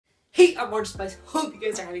Hey, I'm Marge Spice. Hope you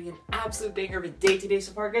guys are having an absolute banger of a day today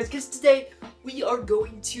so far, guys, because today we are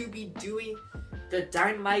going to be doing the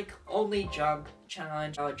Dynamike only jump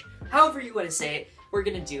challenge. However you want to say it, we're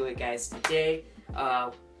going to do it, guys, today.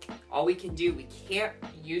 All we can do, we can't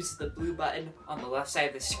use the blue button on the left side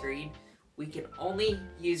of the screen. We can only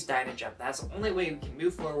use Dyna-Jump. That's the only way we can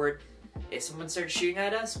move forward. If someone starts shooting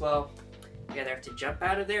at us, well, we either have to jump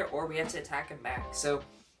out of there or we have to attack them back. So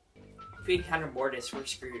if we encounter Mortis, we're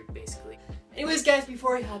screwed, basically. Anyways, guys,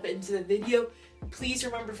 before I hop into the video, please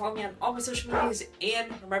remember to follow me on all my social medias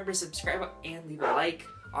and remember to subscribe and leave a like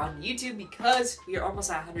on YouTube because we are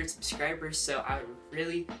almost at 100 subscribers, so I would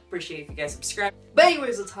really appreciate if you guys subscribe. But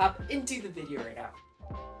anyways, let's hop into the video right now.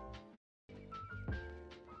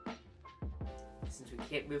 Since we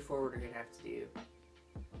can't move forward, we're gonna have to do...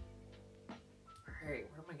 Alright,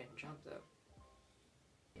 where am I gonna jump, though?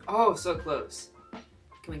 Oh, so close.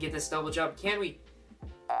 Can we get this double jump? Can we?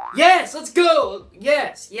 Yes! Let's go!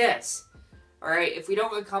 Yes, yes. Alright, if we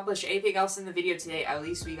don't accomplish anything else in the video today, at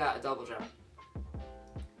least we got a double jump.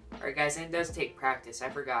 Alright, guys, and it does take practice. I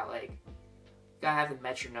forgot, like, you gotta have the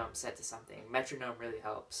metronome set to something. Metronome really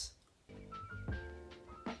helps.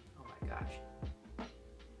 Oh my gosh.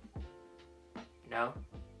 No.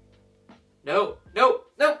 No, no,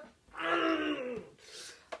 no!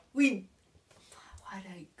 Why'd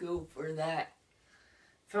I go for that?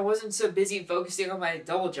 If I wasn't so busy focusing on my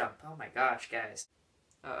double jump. Oh my gosh, guys.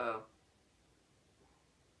 Uh-oh.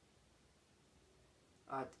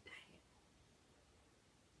 Oh, dang it.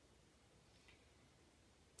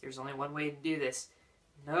 There's only one way to do this.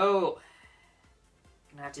 No!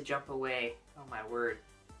 I'm gonna have to jump away. Oh my word.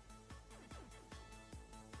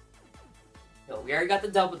 No, we already got the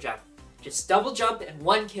double jump. Just double jump and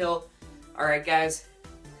one kill. Alright, guys.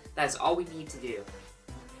 That's all we need to do.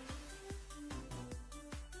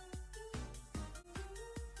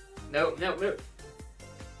 No, no, no.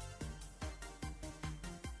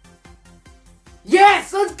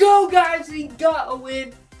 Yes! Let's go, guys! We got a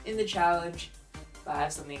win in the challenge. But I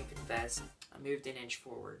have something to confess. I moved an inch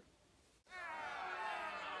forward.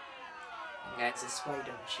 And guys, this is why you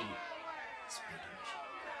don't cheat. This is why you don't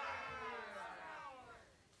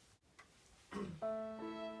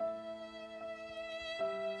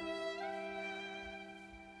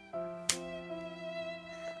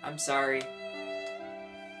cheat. I'm sorry.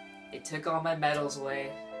 It took all my medals away.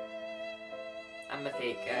 I'm a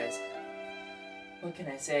fake, guys. What can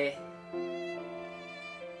I say?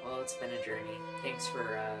 Well, it's been a journey. Thanks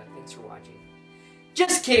for watching.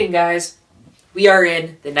 Just kidding, guys. We are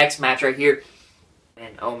in the next match right here.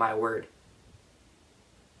 And oh my word.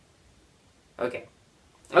 Okay.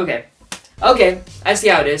 Okay. Okay. I see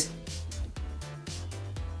how it is.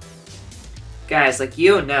 Guys, like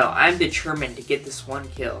you know, I'm determined to get this one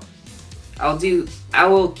kill. I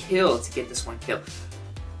will kill to get this one kill.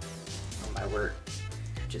 Oh my word.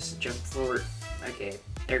 Just jump forward. Okay,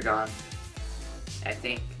 they're gone. I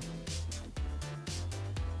think.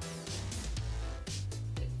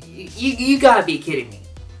 You gotta be kidding me.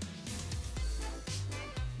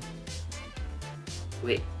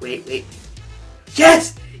 Wait.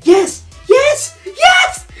 Yes! Yes! Yes!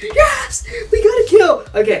 Yes! Yes! We got a kill!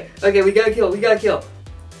 Okay, we got a kill.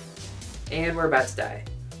 And we're about to die.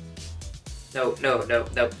 No.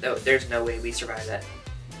 There's no way we survive that.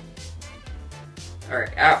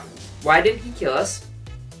 Alright, ow. Why didn't he kill us?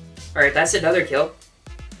 Alright, that's another kill.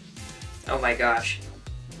 Oh my gosh.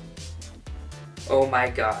 Oh my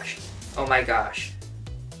gosh. Oh my gosh.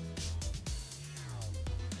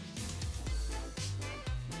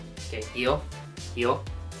 Okay, heal.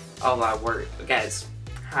 Oh my word. Guys,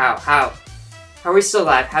 how are we still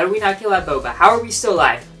alive? How do we not kill that Boba? How are we still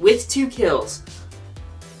alive? With 2 kills.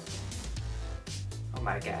 Oh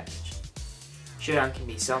my gosh. Showdown can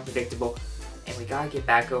be so unpredictable. And we gotta get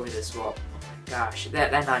back over this wall. Oh my gosh.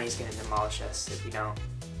 That Nani's gonna demolish us if we don't.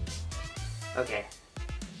 Okay.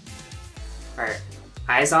 Alright.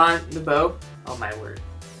 Eyes on the bow. Oh my word.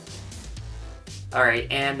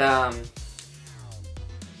 Alright, and